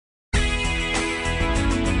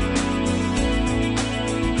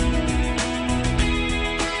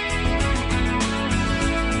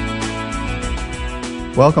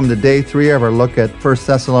Welcome to day 3 of our look at 1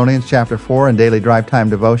 Thessalonians chapter 4 and daily drive time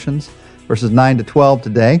devotions, verses 9 to 12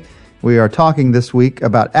 today. We are talking this week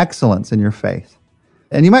about excellence in your faith.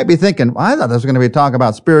 And you might be thinking, well, I thought this was going to be a talk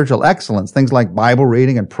about spiritual excellence, things like Bible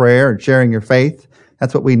reading and prayer and sharing your faith.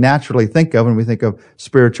 That's what we naturally think of when we think of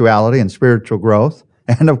spirituality and spiritual growth.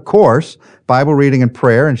 And of course, Bible reading and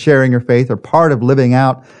prayer and sharing your faith are part of living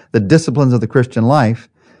out the disciplines of the Christian life.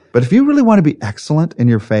 But if you really want to be excellent in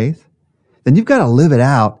your faith, then you've got to live it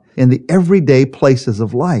out in the everyday places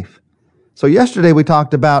of life. So yesterday we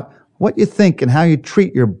talked about what you think and how you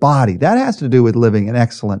treat your body. That has to do with living an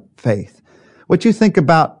excellent faith. What you think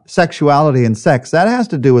about sexuality and sex, that has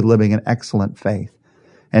to do with living an excellent faith.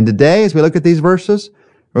 And today, as we look at these verses,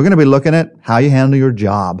 we're going to be looking at how you handle your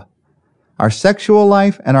job. Our sexual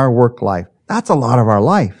life and our work life. That's a lot of our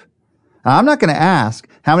life. Now, I'm not going to ask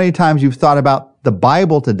how many times you've thought about the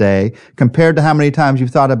Bible today compared to how many times you've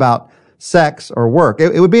thought about sex or work.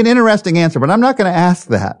 It would be an interesting answer, but I'm not going to ask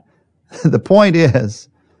that. The point is,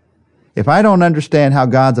 if I don't understand how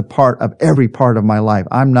God's a part of every part of my life,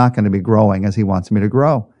 I'm not going to be growing as He wants me to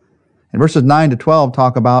grow. And verses 9 to 12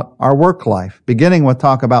 talk about our work life, beginning with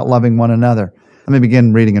talk about loving one another. Let me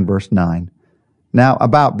begin reading in verse 9. Now,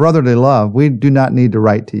 about brotherly love, we do not need to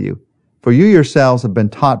write to you, for you yourselves have been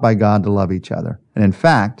taught by God to love each other. And in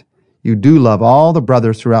fact, you do love all the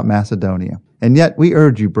brothers throughout Macedonia. And yet we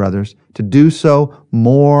urge you, brothers, to do so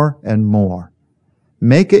more and more.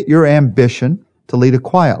 Make it your ambition to lead a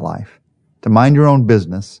quiet life, to mind your own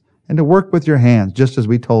business, and to work with your hands, just as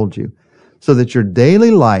we told you, so that your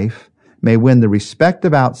daily life may win the respect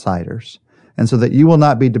of outsiders, and so that you will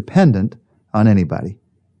not be dependent on anybody.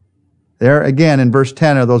 There again in verse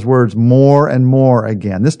 10 are those words, more and more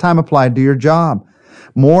again, this time applied to your job.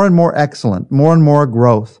 More and more excellent, more and more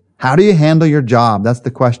growth. How do you handle your job? That's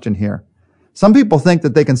the question here. Some people think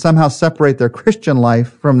that they can somehow separate their Christian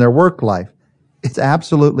life from their work life. It's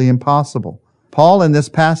absolutely impossible. Paul in this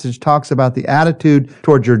passage talks about the attitude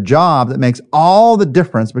towards your job that makes all the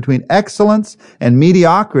difference between excellence and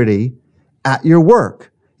mediocrity at your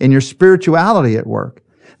work, in your spirituality at work.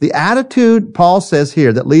 The attitude, Paul says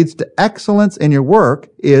here, that leads to excellence in your work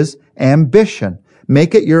is ambition.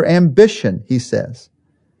 Make it your ambition, he says.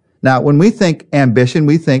 Now, when we think ambition,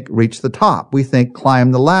 we think reach the top. We think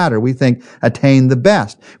climb the ladder. We think attain the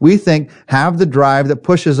best. We think have the drive that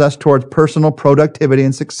pushes us towards personal productivity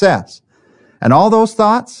and success. And all those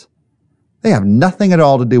thoughts, they have nothing at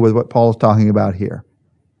all to do with what Paul is talking about here.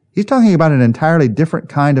 He's talking about an entirely different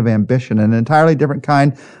kind of ambition, an entirely different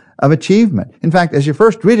kind of achievement. In fact, as you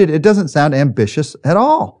first read it, it doesn't sound ambitious at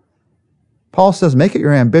all. Paul says, make it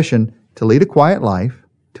your ambition to lead a quiet life,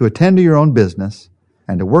 to attend to your own business,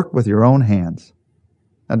 and to work with your own hands.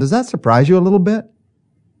 Now, does that surprise you a little bit?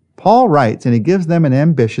 Paul writes, and he gives them an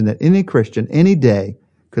ambition that any Christian, any day,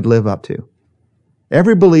 could live up to.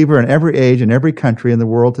 Every believer in every age and every country in the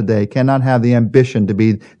world today cannot have the ambition to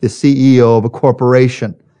be the CEO of a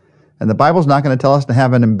corporation. And the Bible's not going to tell us to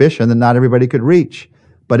have an ambition that not everybody could reach.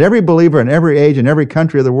 But every believer in every age and every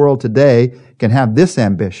country of the world today can have this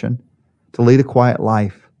ambition to lead a quiet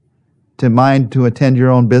life, to attend your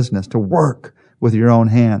own business, to work with your own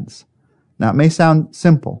hands. Now, it may sound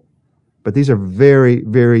simple, but these are very,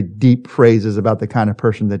 very deep phrases about the kind of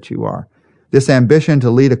person that you are. This ambition to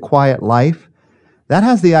lead a quiet life, that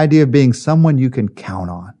has the idea of being someone you can count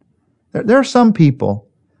on. There are some people,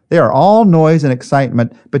 they are all noise and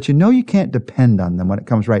excitement, but you know you can't depend on them when it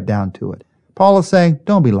comes right down to it. Paul is saying,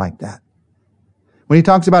 don't be like that. When he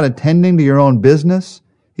talks about attending to your own business,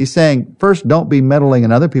 he's saying, first, don't be meddling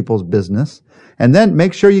in other people's business, and then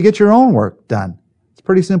make sure you get your own work done. It's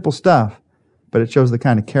pretty simple stuff, but it shows the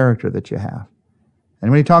kind of character that you have. And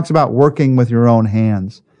when he talks about working with your own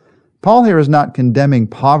hands, Paul here is not condemning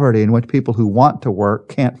poverty in which people who want to work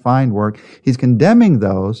can't find work. He's condemning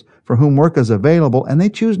those for whom work is available and they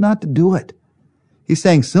choose not to do it. He's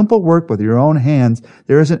saying simple work with your own hands,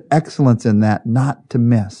 there is an excellence in that not to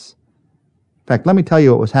miss. In fact, let me tell you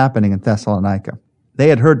what was happening in Thessalonica. They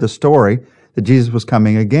had heard the story that Jesus was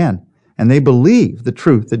coming again, and they believed the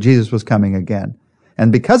truth that Jesus was coming again.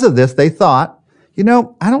 And because of this, they thought, I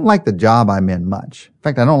don't like the job I'm in much. In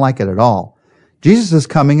fact, I don't like it at all. Jesus is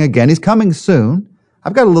coming again. He's coming soon.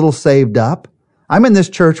 I've got a little saved up. I'm in this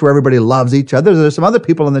church where everybody loves each other. There's some other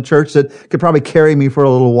people in the church that could probably carry me for a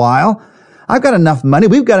little while. I've got enough money.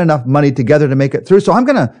 We've got enough money together to make it through. So I'm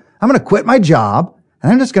going to quit my job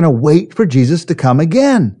and I'm just going to wait for Jesus to come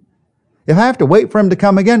again. If I have to wait for him to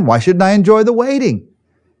come again, why shouldn't I enjoy the waiting?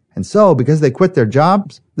 And so, because they quit their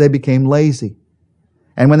jobs, they became lazy.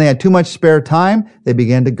 And when they had too much spare time, they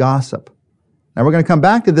began to gossip. And we're going to come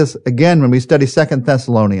back to this again when we study 2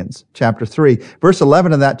 Thessalonians chapter 3. Verse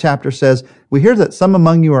 11 of that chapter says, we hear that some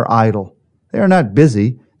among you are idle. They are not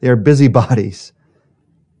busy. They are busybodies.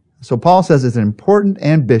 So Paul says it's an important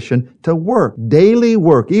ambition to work, daily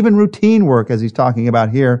work, even routine work as he's talking about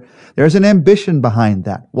here. There's an ambition behind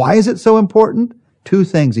that. Why is it so important? Two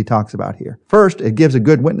things he talks about here. First, it gives a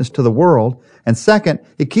good witness to the world. And second,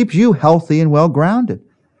 it keeps you healthy and well-grounded.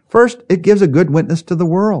 First, it gives a good witness to the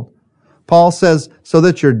world. Paul says, so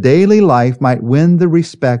that your daily life might win the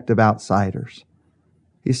respect of outsiders.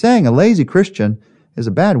 He's saying a lazy Christian is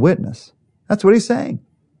a bad witness. That's what he's saying.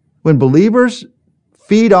 When believers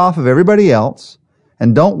feed off of everybody else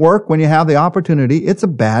and don't work when you have the opportunity, it's a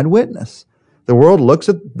bad witness. The world looks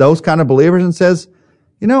at those kind of believers and says,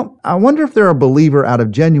 I wonder if they're a believer out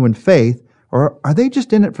of genuine faith, or are they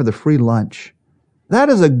just in it for the free lunch? That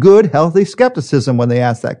is a good, healthy skepticism when they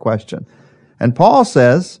ask that question. And Paul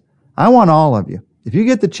says, I want all of you. If you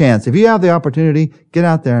get the chance, if you have the opportunity, get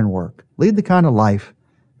out there and work. Lead the kind of life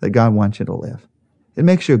that God wants you to live. It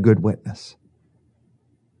makes you a good witness.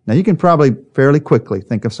 Now, you can probably fairly quickly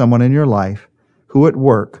think of someone in your life who at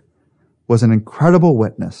work was an incredible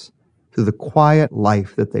witness to the quiet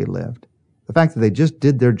life that they lived. The fact that they just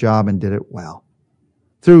did their job and did it well.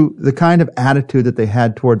 Through the kind of attitude that they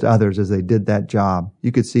had towards others as they did that job,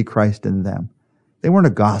 you could see Christ in them. They weren't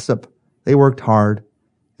a gossip. They worked hard.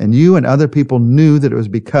 And you and other people knew that it was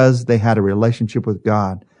because they had a relationship with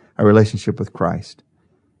God, a relationship with Christ.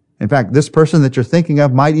 In fact, this person that you're thinking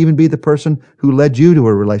of might even be the person who led you to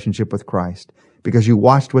a relationship with Christ because you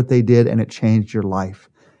watched what they did and it changed your life.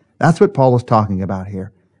 That's what Paul is talking about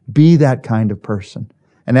here. Be that kind of person.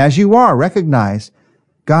 And as you are, recognize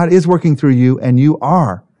God is working through you and you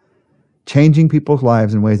are changing people's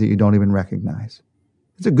lives in ways that you don't even recognize.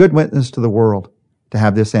 It's a good witness to the world to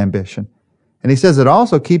have this ambition. And he says it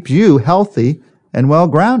also keeps you healthy and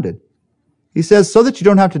well-grounded. He says so that you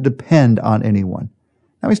don't have to depend on anyone.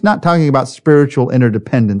 Now, he's not talking about spiritual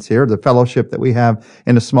interdependence here, the fellowship that we have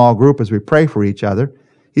in a small group as we pray for each other.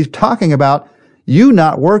 He's talking about you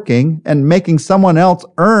not working and making someone else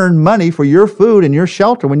earn money for your food and your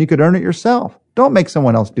shelter when you could earn it yourself. Don't make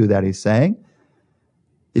someone else do that, he's saying.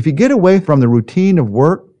 If you get away from the routine of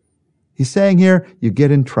work, he's saying here, you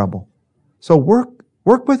get in trouble. So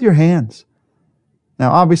work with your hands.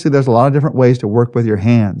 Now, obviously, there's a lot of different ways to work with your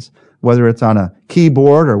hands. Whether it's on a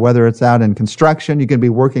keyboard or whether it's out in construction, you can be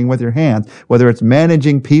working with your hands. Whether it's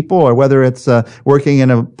managing people or whether it's working in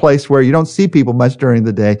a place where you don't see people much during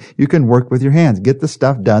the day, you can work with your hands. Get the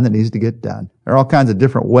stuff done that needs to get done. There are all kinds of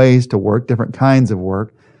different ways to work, different kinds of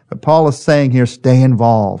work. But Paul is saying here, stay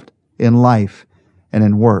involved in life and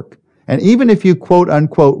in work. And even if you quote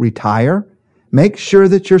unquote retire, make sure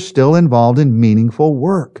that you're still involved in meaningful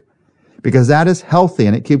work because that is healthy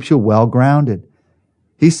and it keeps you well grounded.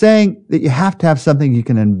 He's saying that you have to have something you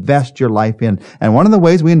can invest your life in. And one of the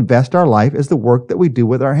ways we invest our life is the work that we do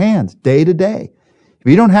with our hands day to day. If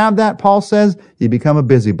you don't have that, Paul says, you become a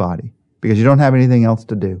busybody because you don't have anything else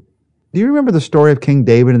to do. Do you remember the story of King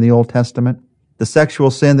David in the Old Testament? The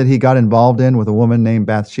sexual sin that he got involved in with a woman named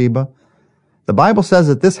Bathsheba? The Bible says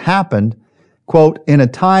that this happened, quote, in a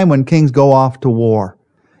time when kings go off to war.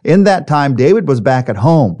 In that time, David was back at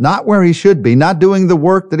home, not where he should be, not doing the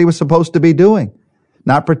work that he was supposed to be doing,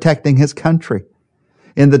 not protecting his country.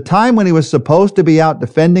 In the time when he was supposed to be out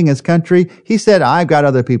defending his country, he said, I've got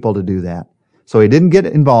other people to do that. So he didn't get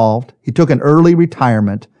involved. He took an early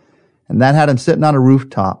retirement, and that had him sitting on a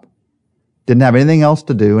rooftop. Didn't have anything else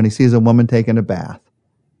to do, and he sees a woman taking a bath.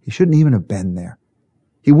 He shouldn't even have been there.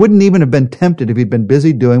 He wouldn't even have been tempted if he'd been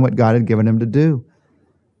busy doing what God had given him to do.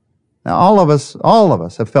 Now, all of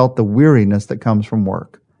us have felt the weariness that comes from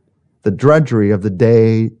work. The drudgery of the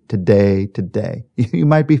day to day to day. You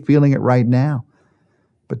might be feeling it right now.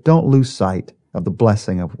 But don't lose sight of the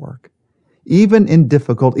blessing of work. Even in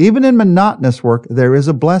difficult, even in monotonous work, there is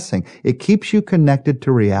a blessing. It keeps you connected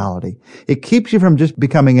to reality. It keeps you from just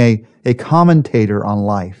becoming a commentator on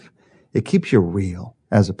life. It keeps you real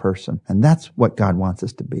as a person. And that's what God wants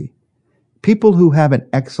us to be. People who have an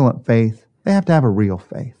excellent faith, they have to have a real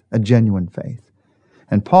faith, a genuine faith.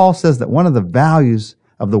 And Paul says that one of the values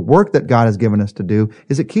of the work that God has given us to do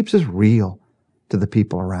is it keeps us real to the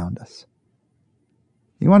people around us.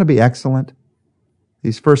 You want to be excellent?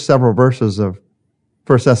 These first several verses of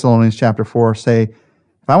 1 Thessalonians chapter 4 say,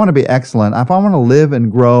 if I want to be excellent, if I want to live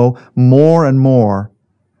and grow more and more,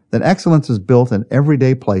 then excellence is built in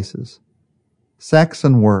everyday places. Sex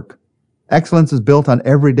and work. Excellence is built on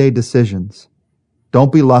everyday decisions.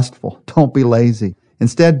 Don't be lustful. Don't be lazy.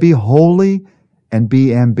 Instead, be holy and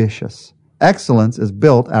be ambitious. Excellence is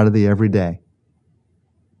built out of the everyday.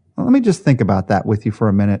 Well, let Let me just think about that with you for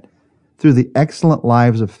a minute through the excellent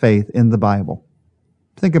lives of faith in the Bible.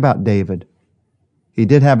 Think about David. He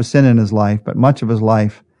did have a sin in his life, but much of his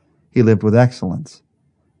life he lived with excellence.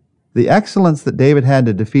 The excellence that David had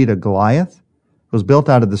to defeat a Goliath was built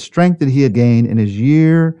out of the strength that he had gained in his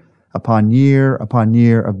year upon year upon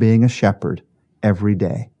year of being a shepherd every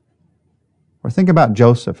day. Or think about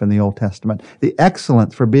Joseph in the Old Testament. The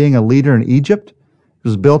excellence for being a leader in Egypt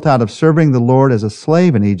was built out of serving the Lord as a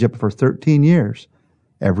slave in Egypt for 13 years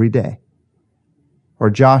every day. Or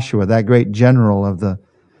Joshua, that great general of the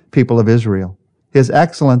people of Israel. His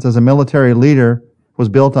excellence as a military leader was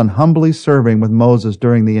built on humbly serving with Moses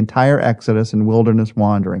during the entire Exodus and wilderness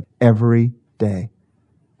wandering every day.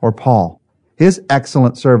 Or Paul. His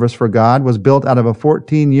excellent service for God was built out of a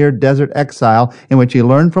 14-year desert exile in which he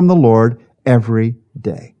learned from the Lord every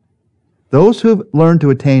day. Those who've learned to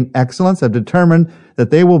attain excellence have determined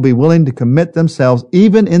that they will be willing to commit themselves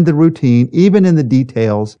even in the routine, even in the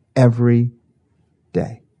details, every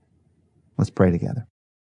day. Let's pray together.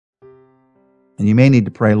 And you may need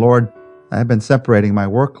to pray, Lord, I've been separating my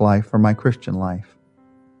work life from my Christian life.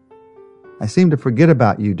 I seem to forget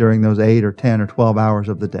about you during those 8 or 10 or 12 hours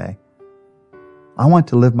of the day. I want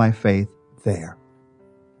to live my faith there,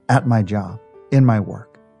 at my job, in my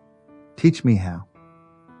work. Teach me how.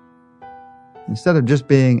 Instead of just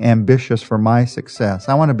being ambitious for my success,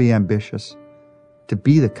 I want to be ambitious to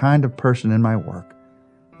be the kind of person in my work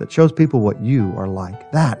that shows people what you are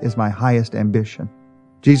like. That is my highest ambition.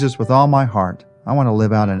 Jesus, with all my heart, I want to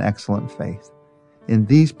live out an excellent faith in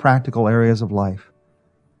these practical areas of life.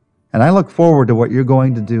 And I look forward to what you're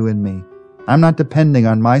going to do in me. I'm not depending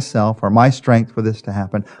on myself or my strength for this to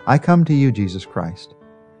happen. I come to you, Jesus Christ,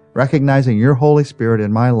 recognizing your Holy Spirit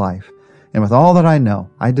in my life. And with all that I know,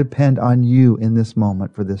 I depend on you in this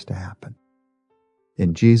moment for this to happen.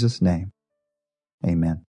 In Jesus' name,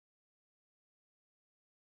 amen.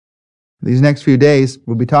 These next few days,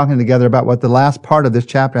 we'll be talking together about what the last part of this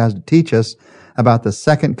chapter has to teach us about the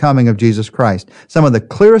second coming of Jesus Christ. Some of the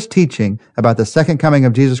clearest teaching about the second coming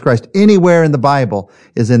of Jesus Christ anywhere in the Bible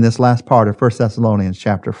is in this last part of 1 Thessalonians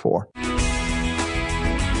chapter 4.